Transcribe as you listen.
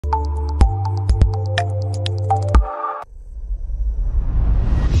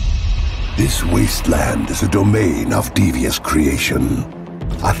This wasteland is a domain of devious creation.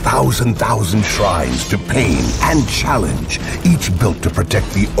 1,000 shrines to pain and challenge, each built to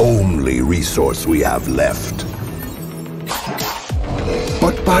protect the only resource we have left.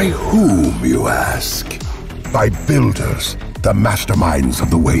 But by whom, you ask? By builders, the masterminds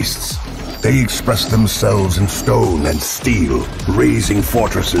of the wastes. They express themselves in stone and steel, raising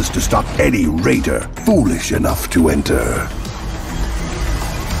fortresses to stop any raider foolish enough to enter.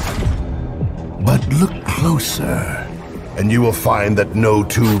 But look closer, and you will find that no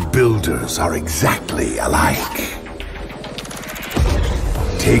two builders are exactly alike.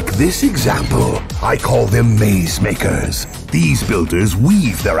 Take this example. I call them maze makers. These builders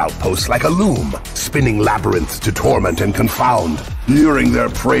weave their outposts like a loom, spinning labyrinths to torment and confound, luring their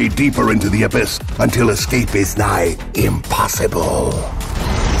prey deeper into the abyss until escape is nigh impossible.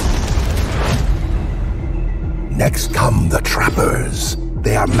 Next come the trappers.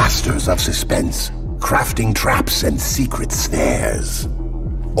 They are masters of suspense, crafting traps and secret snares.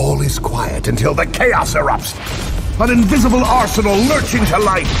 All is quiet until the chaos erupts. An invisible arsenal lurching to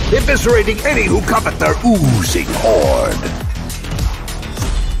life, eviscerating any who covet their oozing horde.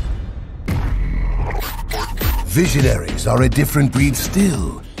 Visionaries are a different breed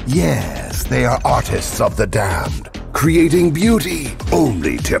still. Yes, they are artists of the damned, creating beauty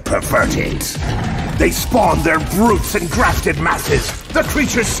only to pervert it. They spawn their brutes and grafted masses. The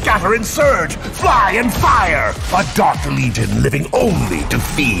creatures scatter and surge, fly and fire. A dark legion living only to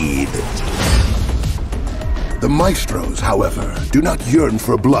feed. The maestros, however, do not yearn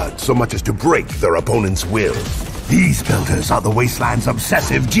for blood so much as to break their opponent's will. These builders are the wasteland's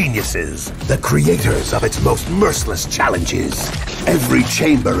obsessive geniuses, the creators of its most merciless challenges. Every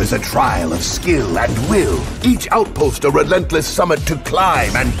chamber is a trial of skill and will, each outpost a relentless summit to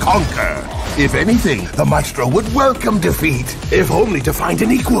climb and conquer. If anything, the maestro would welcome defeat, if only to find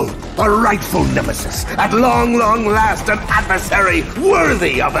an equal, a rightful nemesis, at long last an adversary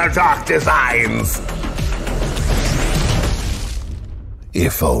worthy of their dark designs.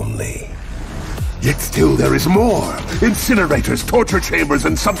 If only. Yet still there is more. Incinerators, torture chambers,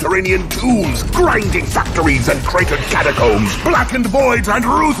 and subterranean tombs, grinding factories and cratered catacombs, blackened voids and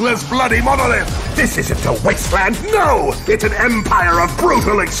ruthless bloody monolith. This isn't a wasteland, no! It's an empire of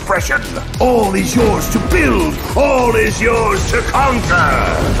brutal expression. All is yours to build, all is yours to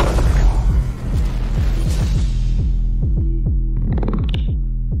conquer.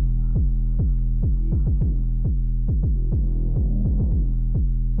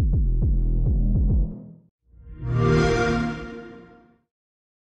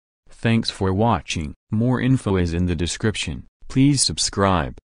 Thanks for watching. More info is in the description. Please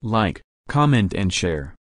subscribe, like, comment and share.